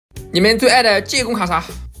你们最爱的借工卡莎，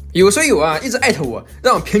有水友啊一直艾特我，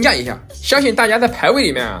让我评价一下。相信大家在排位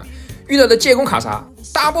里面啊遇到的借工卡莎，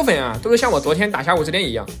大部分啊都是像我昨天打下50点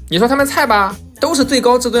一样。你说他们菜吧，都是最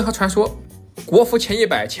高至尊和传说，国服前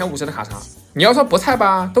100、前50的卡莎。你要说不菜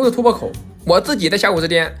吧，都是突破口。我自己在下50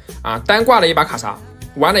点啊单挂了一把卡莎，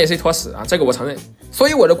玩的也是一坨屎啊，这个我承认。所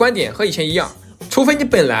以我的观点和以前一样，除非你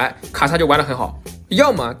本来卡莎就玩得很好，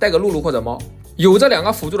要么带个露露或者猫。有这2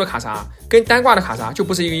个辅助的卡莎跟单挂的卡莎就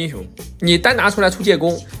不是一个英雄。你单拿出来出借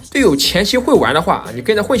工，队友前期会玩的话，你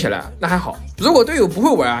跟着混起来那还好。如果队友不会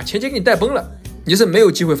玩啊，前期给你带崩了，你是没有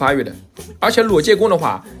机会发育的。而且裸借工的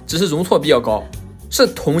话，只是容错比较高，是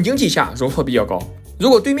同经济下容错比较高。如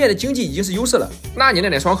果对面的经济已经是优势了，那你那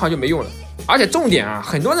点双抗就没用了。而且重点啊，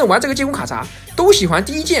很多人玩这个借工卡莎都喜欢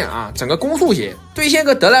第一件啊整个攻速鞋，对线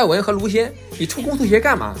个德莱文和卢仙，你出攻速鞋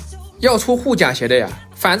干嘛？要出护甲鞋的呀，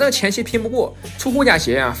反正前期拼不过，出护甲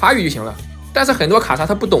鞋啊发育就行了。但是很多卡莎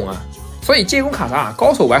他不懂啊，所以借工卡莎啊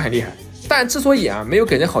高手玩很厉害，但之所以啊没有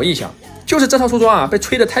给人好印象，就是这套出装啊被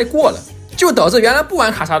吹得太过了，就导致原来不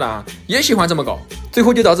玩卡莎的啊也喜欢这么搞，最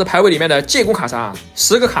后就导致排位里面的借工卡莎啊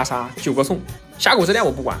10个卡莎9个送。峡谷之恋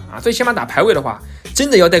我不管啊，最起码打排位的话，真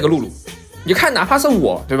的要带个露露。你看哪怕是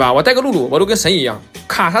我对吧，我带个露露我都跟神一样。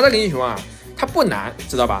卡莎这个英雄啊它不难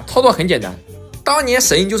知道吧，操作很简单。当年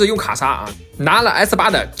神就是用卡莎啊拿了 S8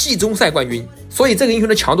 的季中赛冠军，所以这个英雄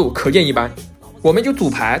的强度可见一斑。我们就组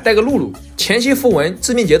牌带个露露，前期符文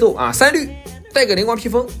致命节奏啊3绿，带个灵光披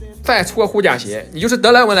风，再出个护甲鞋，你就是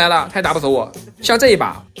德莱文来了，他也打不走我。像这一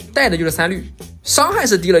把带的就是3绿，伤害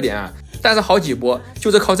是低了点啊，但是好几波就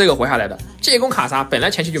是靠这个活下来的。借工卡莎本来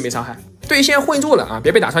前期就没伤害，对线混住了啊，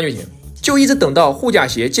别被打穿就行，就一直等到护甲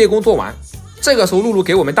鞋借工做完。这个时候露露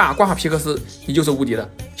给我们大挂上皮克斯，你就是无敌了。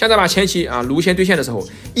像这把前期啊卢仙对线的时候，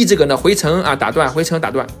一直搁那回城啊打断，回城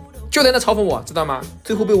打断，就在那嘲讽我，知道吗？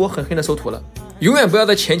最后被我狠狠的收徒了。永远不要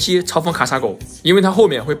在前期嘲讽卡莎狗，因为他后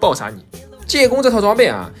面会爆杀你。借工这套装备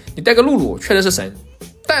啊，你带个露露确实是神，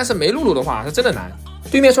但是没露露的话是真的难。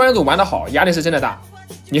对面双人组玩得好，压力是真的大。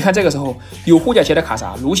你看这个时候有护甲鞋的卡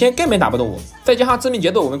莎，卢仙根本打不动我，再加上致命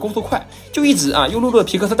节奏我们攻速快，就一直啊用露露的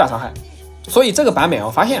皮克斯打伤害。所以这个版本我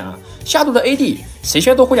发现啊，下路的 AD 谁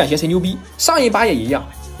先做护甲鞋谁牛逼。上一把也一样，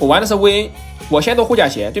我玩的是薇恩，我先做护甲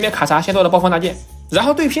鞋，对面卡莎先做了暴风大剑，然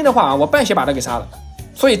后对拼的话我半血把他给杀了。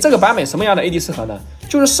所以这个版本什么样的 AD 适合呢？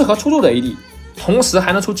就是适合出路的 AD， 同时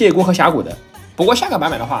还能出借工和峡谷的。不过下个版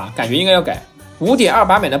本的话感觉应该要改。5.2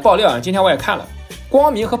 版本的爆料啊，今天我也看了，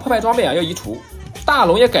光明和破败装备啊要移除，大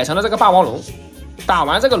龙也改成了这个霸王龙。打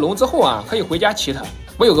完这个龙之后啊可以回家骑它。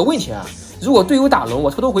我有个问题啊，如果队友打龙我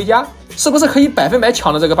偷偷回家，是不是可以100%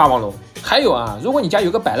抢的这个霸王龙？还有啊，如果你家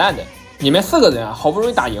有个摆烂的，你们4个人啊好不容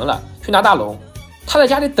易打赢了去拿大龙，他在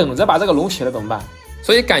家里等着把这个龙骑了怎么办？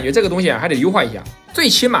所以感觉这个东西啊还得优化一下，最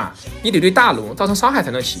起码你得对大龙造成伤害才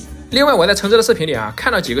能骑。另外我在橙子的视频里啊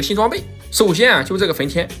看到几个新装备，首先啊就这个焚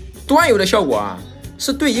天端游的效果啊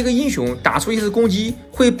是对一个英雄打出一次攻击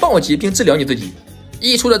会暴击并治疗你自己，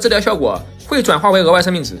溢出的治疗效果会转化为额外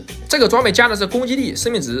生命值。这个装备加的是攻击力、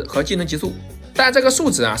生命值和技能极速，但这个数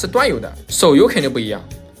值啊是端游的，手游肯定不一样，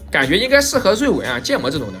感觉应该适合瑞文啊、剑魔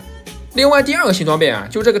这种的。另外第2个新装备啊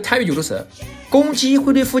就这个贪欲九毒蛇，攻击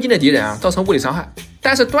会对附近的敌人啊造成物理伤害，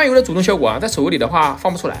但是端游的主动效果啊在手游里的话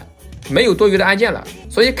放不出来，没有多余的按键了，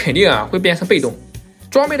所以肯定啊会变成被动。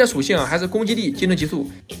装备的属性啊还是攻击力、技能极速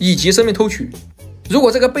以及生命偷取。如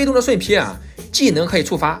果这个被动的顺劈啊技能可以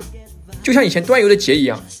触发，就像以前端游的杰一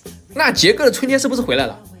样，那杰哥的春天是不是回来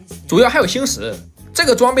了？主要还有星矢这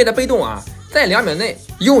个装备的被动啊，在2秒内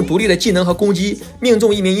用独立的技能和攻击命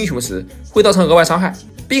中一名英雄时会造成额外伤害，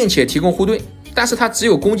并且提供护盾，但是它只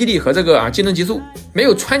有攻击力和这个技能极速，没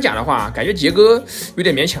有穿甲的话感觉杰哥有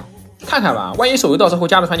点勉强。看看吧，万一手游到时候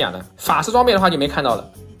加了穿甲呢？法师装备的话就没看到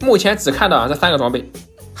了，目前只看到啊这3个装备。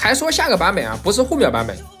还说下个版本啊不是护秒版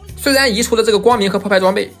本，虽然移除了这个光明和破败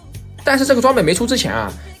装备，但是这个装备没出之前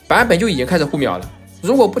啊版本就已经开始护秒了。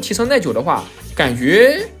如果不提升耐久的话，感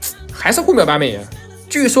觉还是护秒版本呀。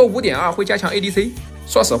据说 5.2 会加强 ADC，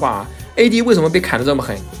 说实话啊 AD 为什么被砍得这么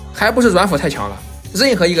狠？还不是软辅太强了，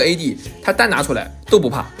任何一个 AD 他单拿出来都不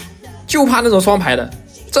怕，就怕那种双排的。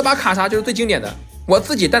这把卡莎就是最经典的，我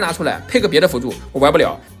自己单拿出来配个别的辅助我玩不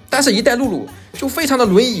了，但是一带露露就非常的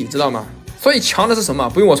轮椅知道吗？所以强的是什么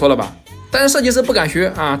不用我说了吧。但是设计师不敢学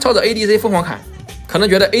啊，照着 ADC 疯狂砍，可能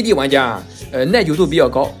觉得 AD 玩家耐久度比较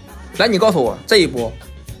高。来你告诉我这一波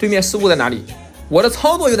对面失误在哪里，我的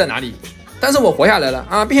操作又在哪里？但是我活下来了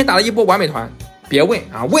啊，并且打了一波完美团。别问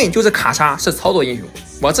啊，问就是卡莎是操作英雄。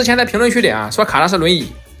我之前在评论区里啊说卡莎是轮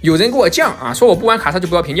椅，有人给我犟啊，说我不玩卡莎就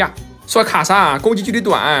不要评价，说卡莎啊攻击距离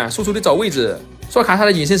短，输出得找位置，说卡莎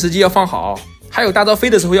的隐身时机要放好，还有大招飞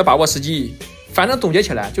的时候要把握时机。反正总结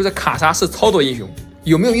起来就是卡莎是操作英雄。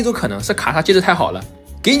有没有一种可能是卡莎机制太好了，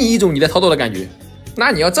给你一种你在操作的感觉？那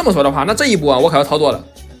你要这么说的话，那这一波我可要操作了。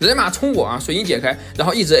人马冲我水银解开，然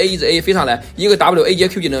后一直 A 飞上来，一个 W A 接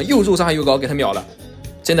Q 技能又速伤害又高，给他秒了。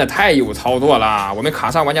真的太有操作了，我们卡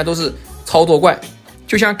莎玩家都是操作怪，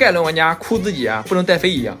就像盖伦玩家哭自己不能带飞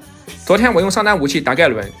一样。昨天我用上单武器打盖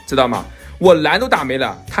伦，知道吗？我蓝都打没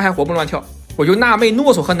了，他还活蹦乱跳，我就纳闷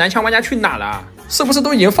诺手和男枪玩家去哪了？是不是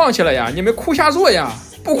都已经放弃了呀？你们哭瞎做呀？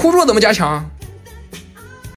不哭做怎么加强？